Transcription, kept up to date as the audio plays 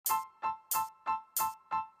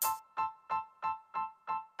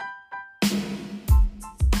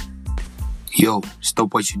Yo,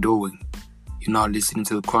 stop what you're doing. You're now listening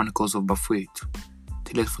to the Chronicles of Bafwetu.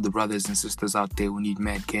 Tell it for the brothers and sisters out there who need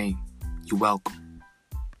mad game. You're welcome.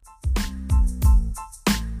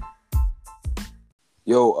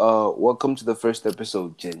 Yo, welcome to the first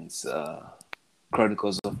episode, gents.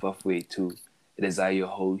 Chronicles of Bafwetu. It is I, your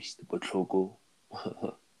host, Botloko.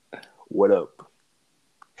 What up?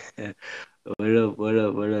 What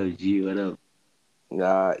up, G? What up?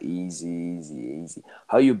 Nah, easy.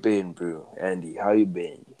 How you been, bro? Andy, how you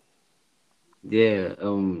been? Yeah,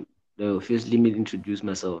 firstly, let me introduce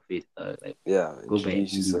myself. Yeah, go by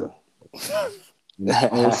introduce yourself.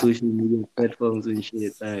 all social media platforms and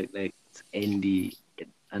shit. Like it's Andy _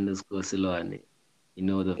 Silwane. You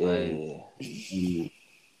know the vibe.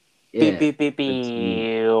 Yeah. Beep.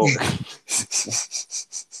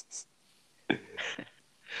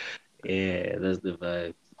 Yeah, that's the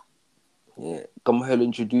vibe. Yeah, come ahead,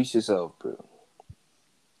 introduce yourself, bro.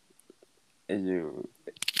 You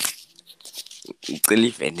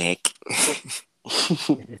Cliff and Nick.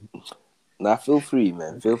 Nah, feel free,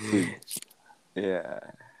 man. Feel free. Yeah.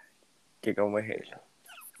 Kick on my head.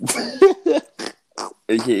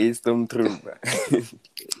 AKA Stormtrooper.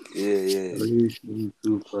 Yeah.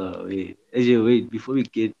 Super. Wait. Before we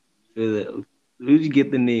get further, where did you get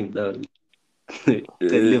the name down?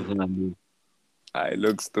 I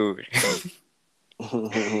look story.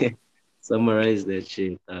 Summarize that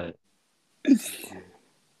shit.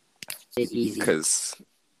 Because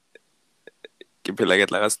ke phela ke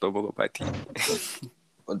tla ka stop go party.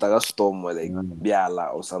 Or like a storm or like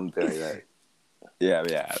Biala or something like that.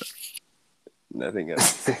 Yeah. Nothing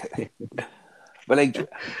else. But like,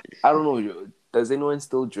 I don't know. Does anyone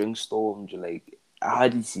still drink Storm? Like, I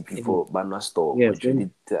hardly see people but not Storm. Yeah,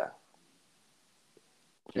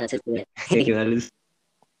 That's it.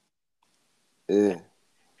 Yeah.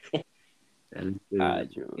 And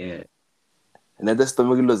then the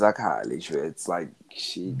stomach looks like it's like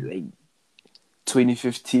she like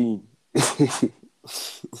 2015.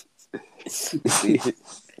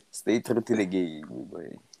 Stay true to the game,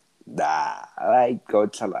 boy. Nah, I like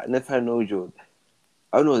God. And if I know, Joe,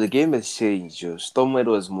 I don't know, the game has changed, Joe. Stormware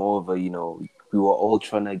was more of a, we were all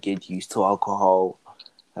trying to get used to alcohol.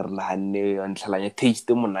 Taste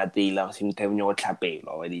them on that day, like, same time you're clapping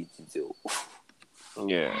or anything.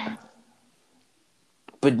 Yeah.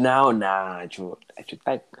 But now, Joe, I feel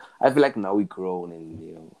like now we've grown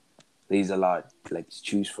and, there's a lot like to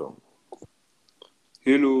choose from.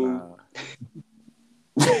 Hello.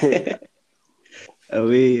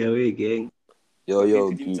 Away, gang. Yo,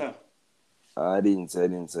 I didn't say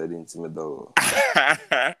me though.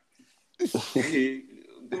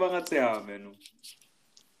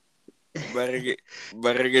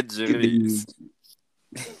 Barriga Jerry's.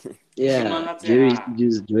 Yeah, Jerry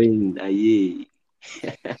just joined. Sorry,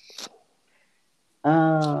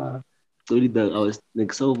 dog. I was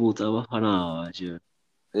like so bored. I was hana.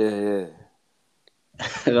 Yeah.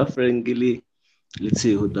 Frankly, let's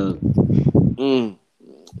see who dog.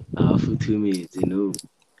 For 2 minutes,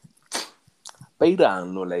 But you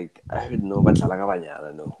don't know, like, I heard no, but like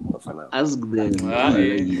a no. Ask them.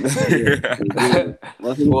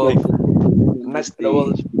 Well,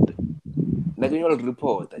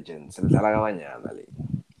 report agent, so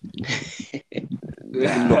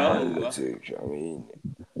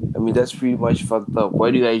I mean, that's pretty much fucked up.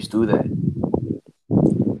 Why do you guys do that?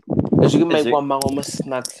 As you can make one man almost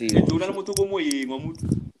snack to you.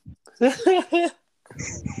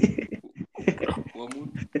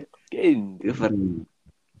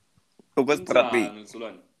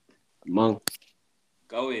 Mang.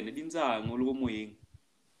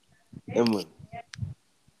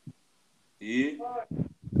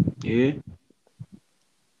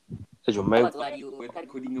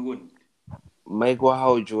 Mike,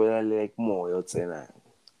 how you like more? You're saying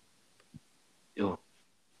Yo.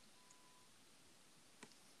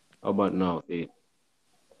 How about now, eh?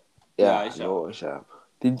 Yeah, no, sharp.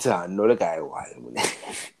 Didn't know the guy why.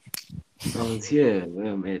 It's here.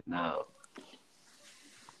 Where I'm at now.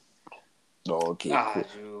 Okay.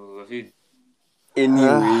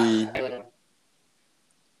 Anyway.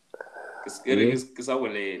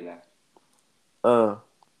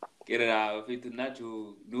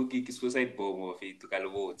 Suicide bomb.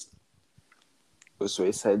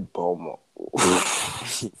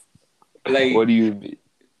 Like, what do you mean?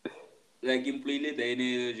 Like employee it's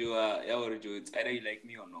either you like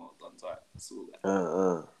me or not. So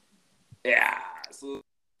yeah, so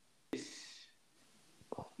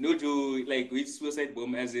no to like which suicide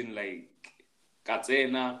bomb as in like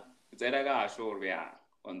Katsena, it's either got sure yeah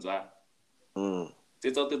on that.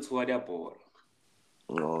 It's out the two other ball.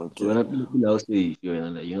 Okay. You're not safe.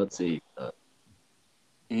 You're not safe.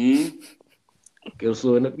 Okay,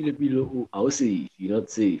 so na pile how safe, you're not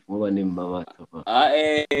safe. Mo ba neng ba batho ba.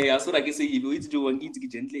 Asura ke say it's jo wang ke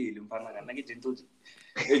gentle mfana kana ke gentle.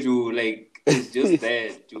 Jo like it's just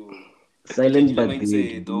that to Silent but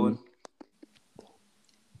mindset deadly. on.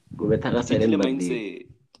 Go betha ka silent but deadly. Mindset.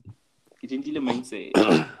 Ke gentle mindset.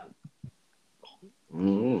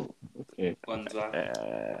 Okay. Kwanza.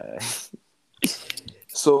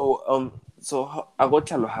 So I got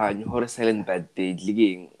tlhaloganyo gore silent but deadly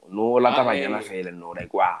keng no lata banyana fela no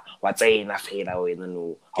like wa tsena fela wena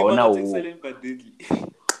no Ke haona mang silent but deadly.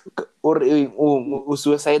 or o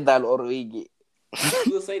suicidal or o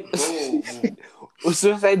Suicide bomb.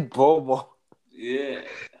 suicide bomb. Yeah.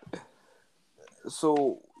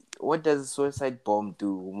 So what does suicide bomb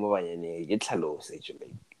do mo banyane ke tlhalose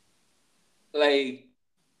actually? Like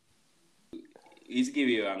it's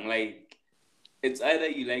giving like it's either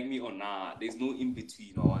you like me or not. There's no in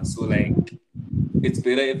between on. So like it's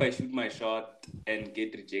better if I shoot my shot and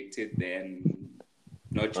get rejected than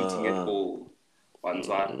not shooting at all. One.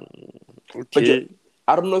 But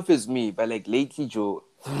I don't know if it's me, but like lately, Joe,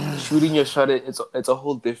 shooting your shot, it's a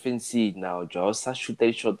whole different scene now, Joe. Start shoot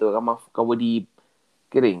that shot,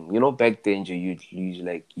 getting, back then, Joe, you'd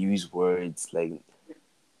use words like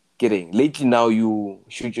getting. Lately now, you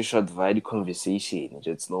shoot your shot via the conversation.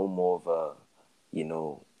 It's no more of a,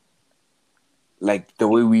 like the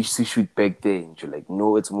way we used to shoot back then, Joe. Like,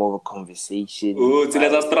 no, it's more of a conversation. Oh, it's a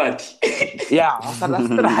strat. Yeah, it's a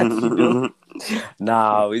strat, Joe.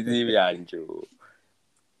 No, it's even, Joe.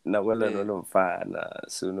 Nawala no mfana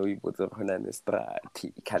so no ipotsa khona ne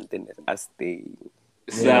strategy content a stay.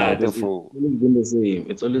 It's always been the same.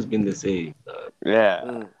 It's always been the same.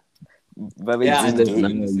 Yeah. It's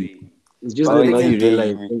just that now you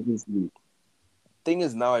realize. Thing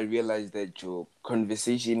is now I realize that Joe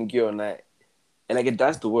conversation and like it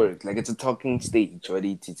does the work. Like it's a talking stage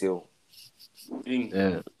already to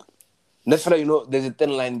Yeah. That's why there's a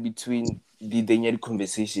thin line between the danger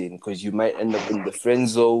conversation because you might end up in the friend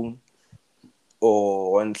zone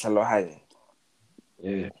or on Salohang.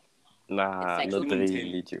 Yeah. Nah, not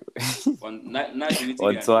really.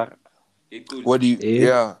 What do you?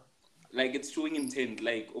 Yeah. Like it's showing intent.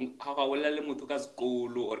 Like how I will let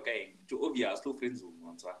school or kind. Obvious, no friend zone.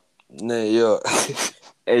 Nah, yeah.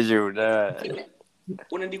 As you know.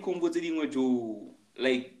 One of the combos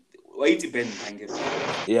like why it bend?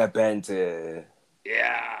 Yeah, bend.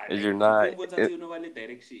 Yeah, like, you're not. Direction.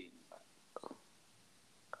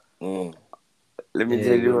 Let me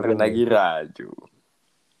tell you, Renagiraju.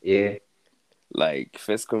 Yeah. Like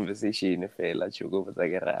first conversation, if I let you go with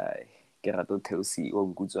Agarai, Gerato Telsi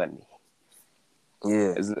or Gudzani.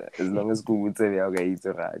 Yeah, as long as good say okay, it's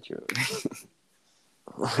a radio.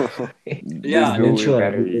 Yeah,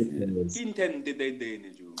 intent did they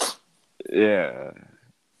yeah.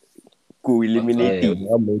 Go eliminate.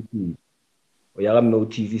 We have no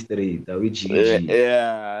TV straight. That we GG.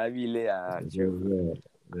 Yeah, I mean, yeah.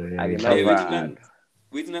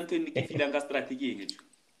 Wait until you feel like a strategy.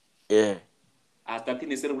 Yeah. After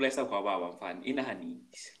the cerebral fan in a honey.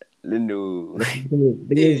 Lindo.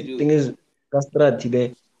 Thing is,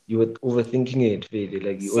 strategy you were overthinking it, really.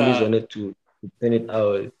 Like you always wanted to turn it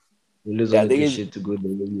out. You always wanted your shit to go the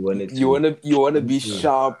way you wanted to. You wanna be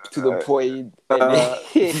sharp to the point.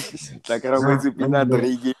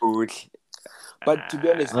 But to be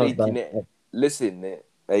honest, listen,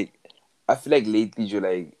 like I feel like lately you're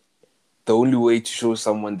like the only way to show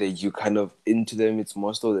someone that you kind of into them, it's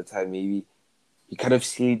most of the time maybe you kind of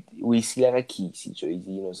see like a kiss,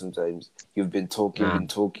 sometimes you've been talking, and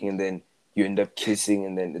then you end up kissing,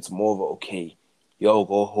 and then it's more of a, okay, yo,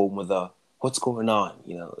 go home with what's going on?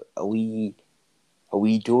 Are we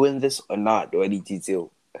doing this or not? Or any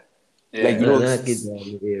detail? Yeah. Like I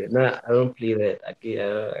don't play that.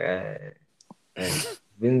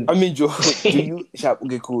 I mean, Joe, do you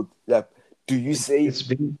okay, cool. Yeah. Do you say it's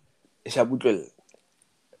been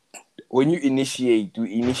when you initiate like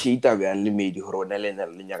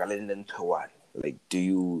do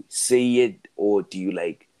you say it or do you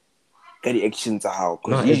like get the actions how?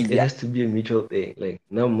 No, it has to be a mutual thing. Like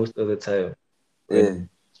now most of the time when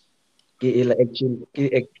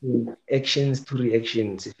actions to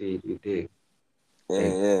reactions if you take.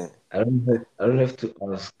 I don't have to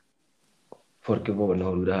ask for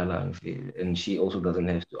and she also doesn't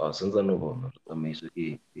have to ask.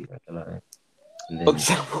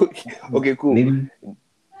 Okay, cool. Maybe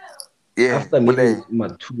after maybe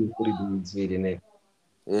 2 or 3 days,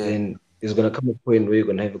 then there's gonna come a point where you're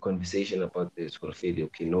gonna have a conversation about this for failure.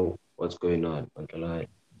 Okay, know what's going on. But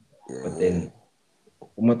then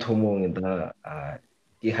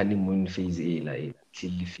honeymoon phase like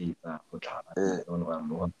chilly phase go tlala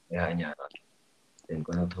no hanyana then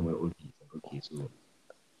gonna tell me okay so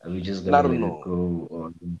are we just gonna let it go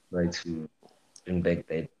or try to bring back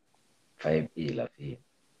that vibe la feel?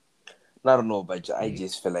 I don't know, but I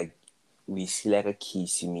just feel like we see like a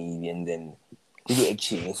kiss maybe and then we do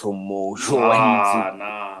actually so more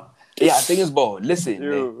Nah. Yeah, thing is, bro, listen,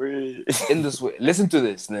 in this way, listen to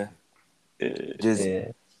this, ne? Just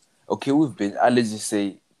okay, let's just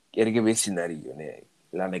say, scenario, ne?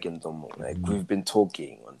 Like we've been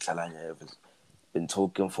talking on Chalanya, been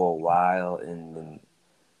talking for a while, and then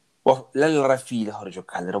well, I feel how you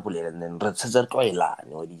call it, and then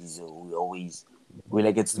we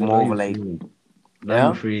like it's more of like now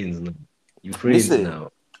you're friends now. You friends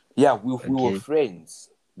now. Yeah, we were friends,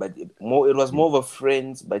 but it was more of a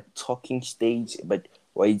friends but talking stage. But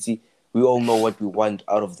why we all know what we want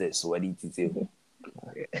out of this. What did you do?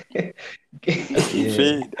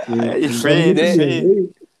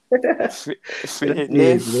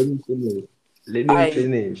 Let me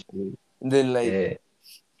finish. Then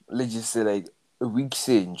let's just say like a week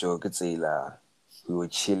saying joke could say we were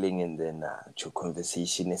chilling and then your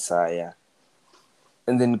conversation is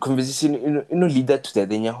and then conversation lead that to that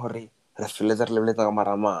then you hurry. I feel like I'm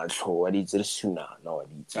what is it soon now?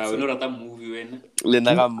 We know that movie when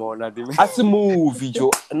As a movie,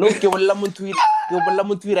 Joe. No, ke bolla motho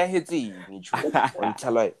ira hetse ni Joe. On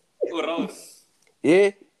thala.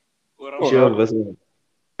 Yeah. Sure,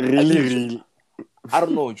 Really. I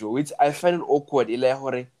don't know, Joe. I find it awkward. Ila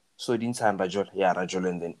hore so dintsha Rajol. Yeah, Rajol,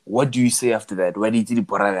 and then what do you say after that? Where did you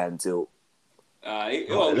put it until?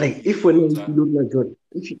 Like if when we feel like John,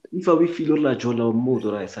 if we feel like John or more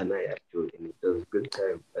or sana ya John, it was good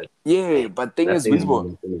time. But yeah, but thing is,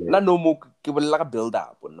 visible. No more. Like a build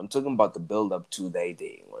up. I'm talking about the build up to that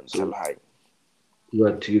day. So, you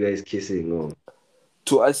are two guys kissing, or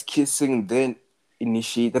to us kissing, then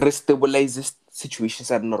initiate restabilize this situation.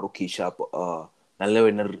 Said not okay, sharp.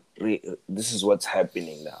 This is what's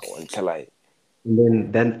happening now. Until I.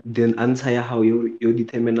 And then answer how you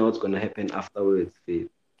determine what's gonna happen afterwards.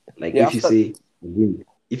 Like if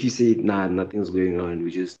you say nah, nothing's going on, we're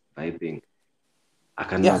just vibing. I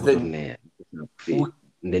cannot go there.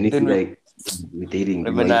 And then if you like we're dating,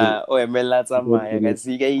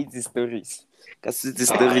 stories. The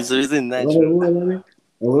stories isn't natural.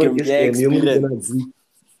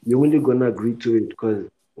 You're only gonna agree to it because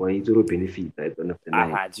when you do benefit at the end of the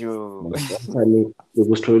night. You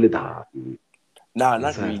go slowly down. Nah,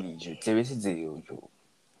 not really.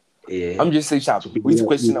 Yeah. I'm just saying sharp. Which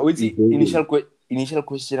question? Which initial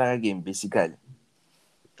question again, basically.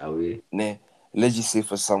 Ne, let's just say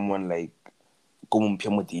for someone like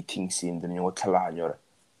dating scene, then you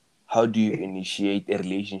how do you initiate a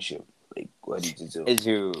relationship? Like what did you do?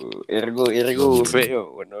 Ergo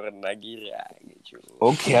feo,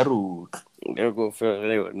 okay, ergo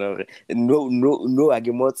feo, no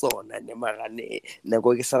agimotsona ne marane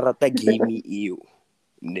nako ke sa rata game eo.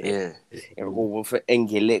 Ne. Ergo fe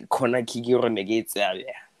engele khona kiki re ne ke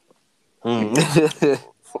tsaya.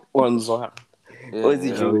 Onzo.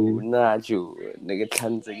 Ozi jo na jo ne ke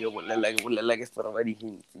tlhantse ke bolela ke sera ba di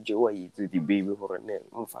hints jo wa itse di baby gore ne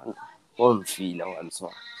mfana on feel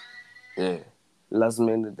onzo. Last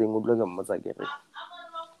minute thing o tloga mmotsa ke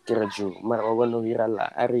re jo mara wa bona o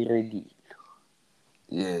irala a re ready.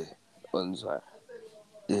 Onzo.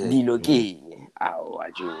 Dilo ke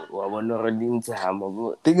awa jo wa bona re dintse ha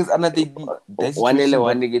mo thing is another one le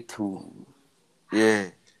one ke two.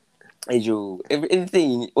 Jo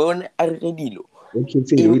everything when I ready lo. Okay,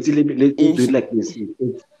 so let's do it like this.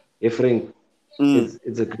 Friend,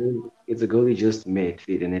 it's a girl you just met,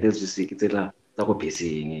 and it is just like it's a go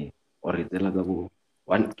pissing or it's like go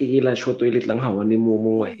one kila short toilet lang ha one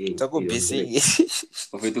mo go pissing.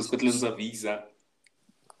 Of it Scotland's a visa.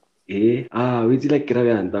 We like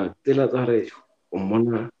Gravanda. Tell us already.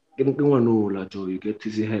 Mona, you get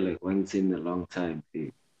to see her like once in a long time.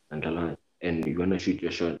 And you're gonna shoot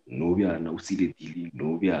your shot. No, we are now see the dealing.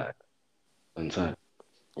 No, we are. Answer.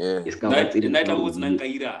 Night I was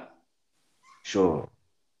Nankaira. Sure.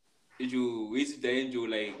 You waste the angel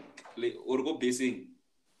like or go basing.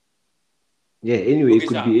 Yeah, anyway, it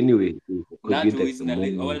could be anyway. Not always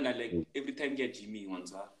like every time get Jimmy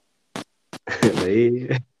once.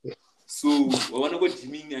 So I wanna go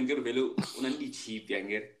Jimmy and get velo on cheap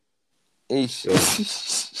younger. Once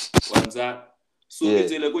so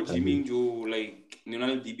it's like go Jimmy Joe like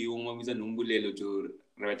Nional DB Uma with a numbulelo Joe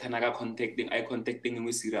Ratanaga eye contacting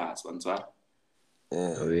with Siras once.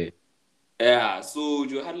 Yeah, so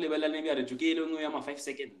you had level and maybe at the 5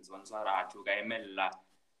 seconds once to Gaimella.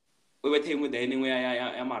 We were taking with anywhere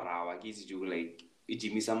I am a rawa, gives you like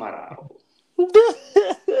Jimmy Samarao.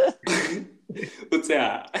 What's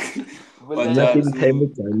that? Nothing time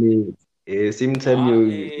with Jane. Same time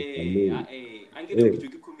you. I'm going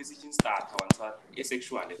to conversation start on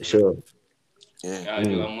sexual. Sure. Yeah,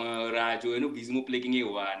 Rajo, no business playing a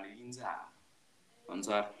one in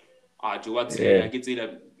Answer. What's here? I get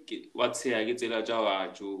a Jawa.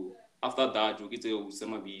 After that, you get a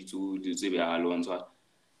summer be to the Zebia alone.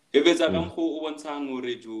 If it's a gampo one time or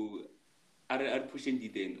you are pushing the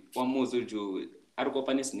den, one more so you are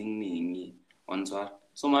companies ning on so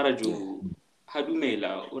Maraju had you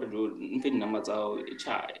mail or do infant numbers out a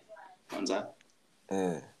child on that.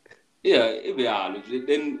 Yeah, if we are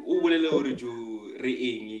then who will allow you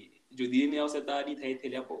re Judini outside that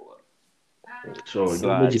title. So,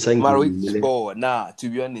 nah, to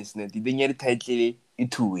be honest, the thing title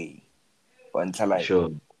it two-way. One like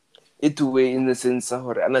sure. It two-way in the sense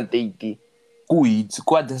of an date.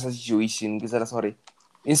 Quite the situation because sorry.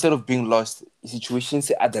 Instead of being lost,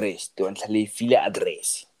 situations addressed. Don't feel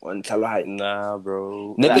address. One nah,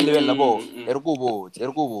 bro. Never level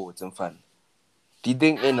ergo and fun. The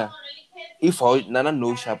thing if I nana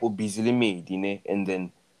no sharp or busily made and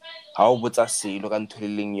then how would I say look and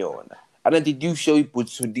telling you? And I did you show it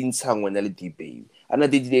puts within someone a little babe. And I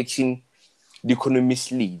did the action the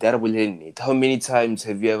economist lead that will end it. How many times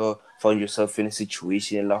have you ever found yourself in a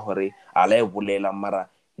situation la hore ala bulela mara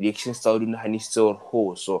the action started in hani store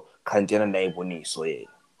ho so can't na iboni so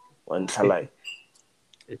one try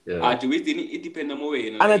it depends on way.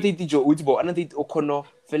 And I did jo ujibo and I did okono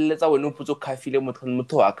felletsa wena putso cafe le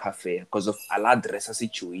motho a cafe because of ala address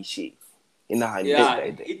situation.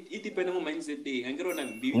 It depends on mindset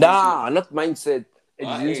thing. Nah, not mindset.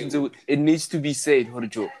 It needs to be said,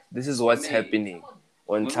 Horjo. This is what's happening.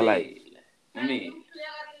 On Talai.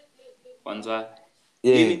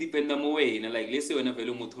 It depends on way. Like let's say when a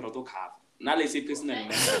fellow motor to calf. Now let's say personally,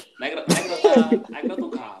 I got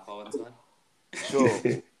to calf. Sure.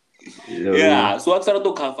 Yeah, so what's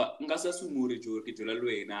to calf? Ngasa sumuri jo kitula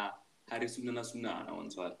luena. Harisuna sunana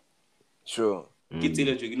on swat. Sure.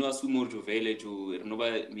 Kitila jo gino asumur jo vele jo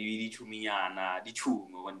renova maybe di chumiana di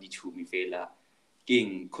chum one di chumi fela.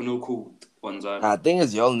 King kono code one swat. I think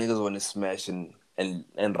is y'all niggas want to smash and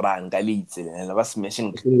run galites and I was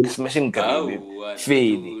smashing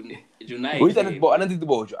fade. We did bo another the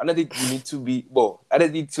bojo. Another you need to be bo.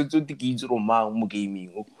 Another to the kids roman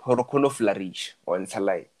gaming or kono flourish on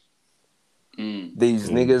Talai. These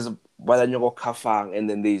niggas but you go kafang and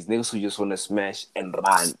then these niggas who just want to smash and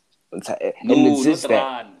run. And it's just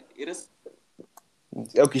that. It is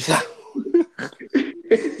okay, so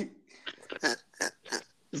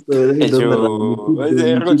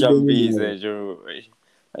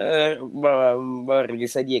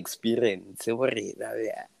the experience.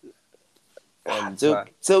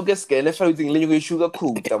 So guess can if I think you sugar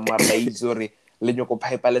cook the marley sorry let you go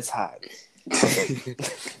pipe let's hard.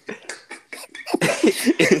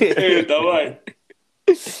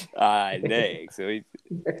 Next. So it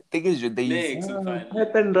think is your days.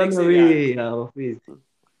 Happen run away.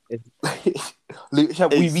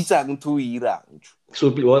 We be talking to Iran. So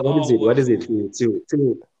what is it? What is it? So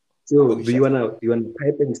do you wanna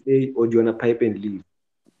pipe and stay or do you wanna pipe and leave?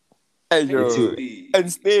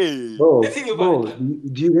 And stay. Bro,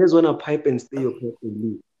 do you guys wanna pipe and stay or pipe and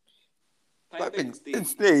leave? Pipe and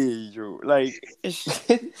stay, Joe. Like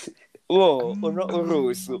whoa,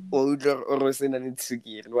 older Oros in an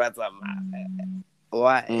Itsuki. What's up, man?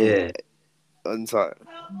 Why? Yeah.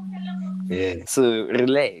 Yeah. So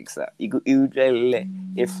relax. You tell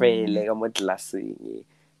if like I'm not lasting.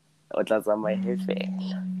 What does my head?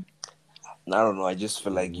 I don't know. I just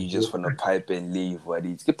feel like you just want to pipe and leave. What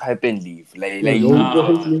is get pipe and leave? Like it's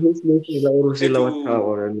not too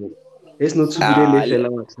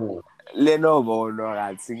Lenovo no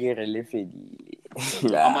ratsigere fedile.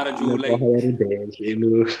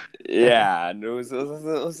 Yeah, no,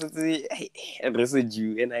 so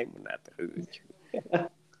residue and I'm not residue.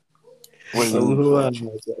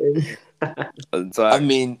 So I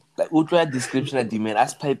mean, like ultra description at the man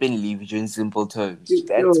as pipe and leave in simple terms.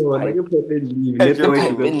 That's like a pipe and leave. Pipe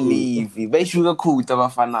and leave. By sugar cool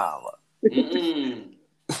tabafana.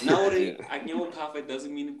 Now I know perfect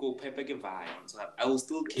doesn't mean go paper give violence. I will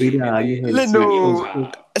still keep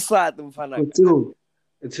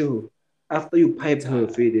So after you pipe her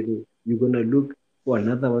fade, you're gonna look for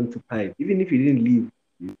another one to pipe. Even if you didn't leave,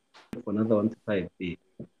 you look for another one to pipe.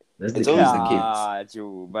 That's it's always the case.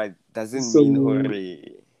 Joe, but doesn't mean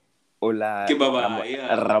hurry. Ola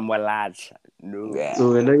Ramalacha. No. So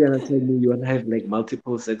we're not gonna tell me you want to have like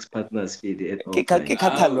multiple sex partners at all times.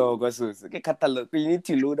 Catalog. You need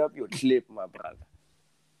to load up your clip, my brother.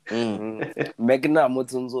 Magna mo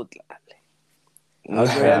tsunzo tlale.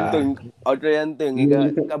 Auto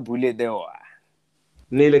yanteng ka bullet wa.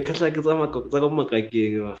 Nele khahla ke tsama tsa go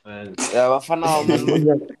makakeng bafana. Ya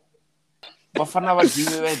bafana ba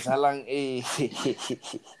dibe ba dlalang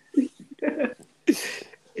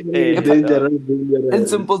In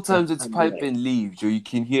simple terms, it's pipe and leave, Joe. You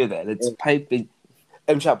can hear that. It's pipe and...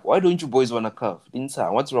 M-Sharp, why don't you boys want to cuff?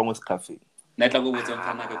 What's wrong with cuffing? Sure,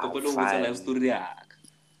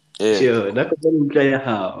 that's what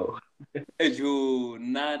how. Like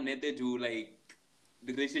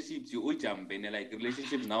the relationships you jump in, like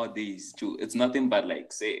relationships nowadays, it's nothing but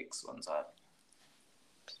like sex,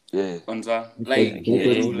 Yeah. Like,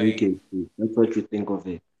 that's what you think of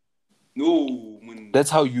it. No, that's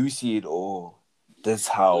how you see it, or that's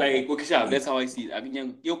how. Like, okay, sure, that's how I see it. I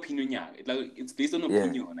mean, your opinion, it's based on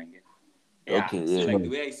opinion. Yeah. Okay, so yeah. like the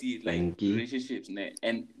way I see it, like relationships,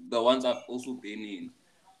 and the ones I've also been in,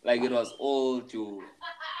 like it was all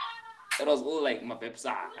like my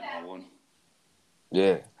pepsa and I want.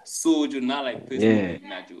 Yeah. So you not like personally,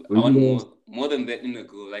 I want more than that in a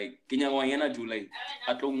girl. Like Kenya Wayana do like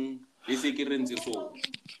at long they say so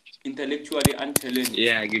intellectually unchallenged.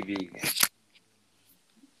 Yeah, I give you.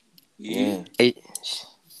 Yeah.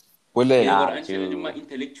 Well,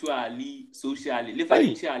 intellectually, socially,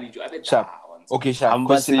 financially, Sharp. Okay, Sharp.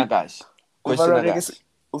 Question agash.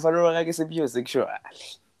 Ufanele ke sepio sexual.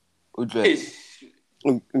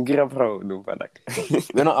 Ngira proud no panak.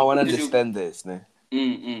 I want to understand this, ne.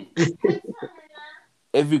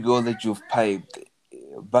 Every girl that you've piped,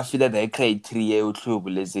 Buffy that I cried 3 years old,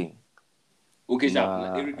 blessing. Okay,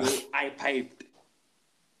 Sharp. Every girl I piped.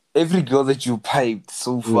 Every girl that you piped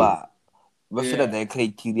so far, Buffy that I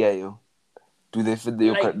cried 3 years. Do they fit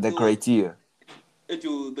the criteria?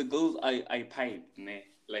 The girls I piped, ne,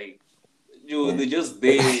 like, they're just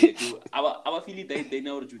there. I feel they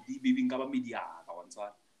know to baby kaba media.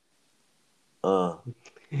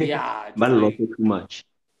 Yeah, man, like, too much.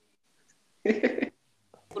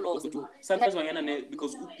 Sometimes when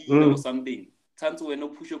because or something, Tanto when no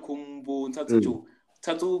push a combo, Tanto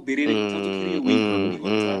berry,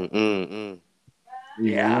 Tanto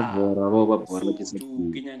yeah, more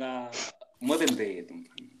than that.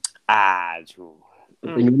 True.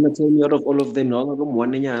 You're not telling me out of all of them, no, I'm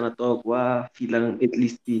one and I talk, feeling at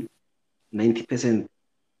least 90%.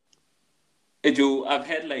 I've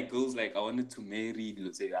had like girls like I wanted to marry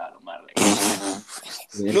Lucia, like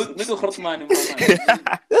no hurt man,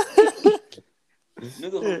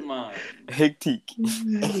 no hurt man. Hectic.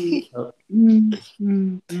 Maybe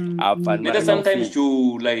sometimes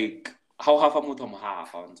you like how half a motor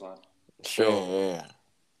half on so. Sure.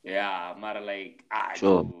 Yeah, mara like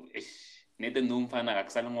sure. Nete no mfana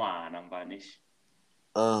kakusala ngwana mbanish.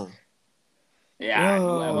 Yeah,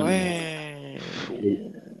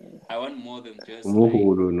 I want more than just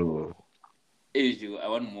no. I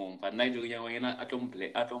want more. But now you're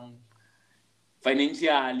atom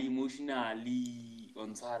financially, emotionally,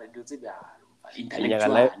 on side,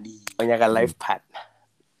 intellectually. On your life partner.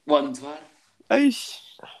 One side.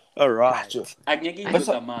 All right. I can get into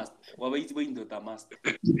the mask. What is going to the mask?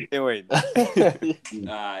 Wait.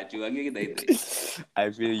 I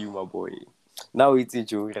feel you, my boy. Now it's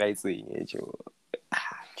you right saying it.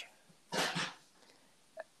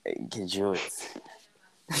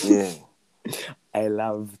 Yeah. I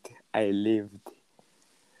lived. I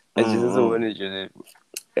just wanted to,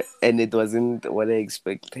 and it wasn't what I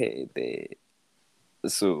expected.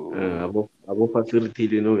 So I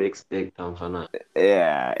don't expect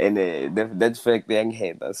yeah, and that fact young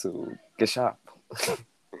head so get sharp.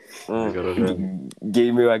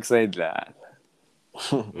 Gave me excited that.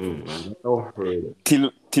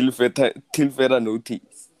 Till further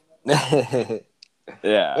notice.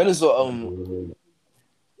 Yeah. And so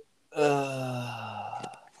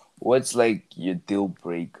what's like your deal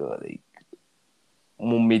breaker, like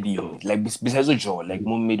like besides a job, like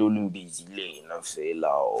busy lane, I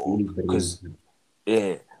feel because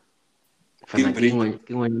yeah.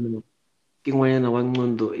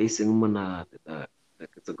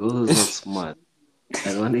 The girl is not smart.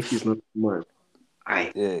 And one if she's not smart,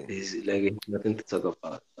 there's like nothing to talk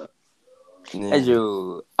about.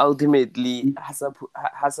 Ultimately has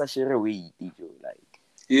a share weight, like.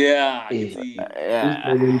 Yeah. Like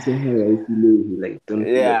don't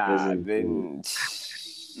then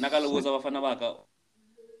nakalo goza bafana baka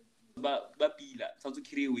ba pila tshwantse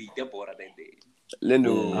carry weight ya bora then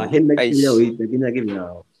leno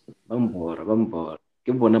bambora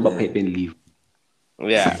ke bona ba pipe and leave.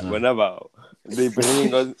 Yeah, bona ba they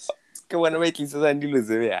bring us ke bona ba itlisa ndilo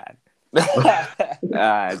tse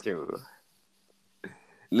yana jo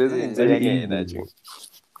let's enjoy again jo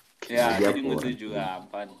Yeah, getting with the Jew,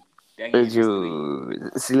 fun.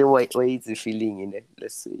 Silly, why is the feeling in it?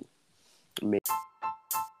 Let's see.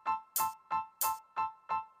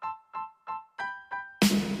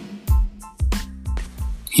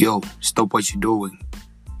 Yo, stop what you're doing.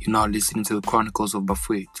 You're now listening to the Chronicles of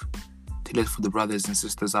Bafwethu. Tell it for the brothers and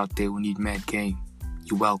sisters out there who need mad game.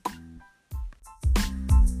 You're welcome.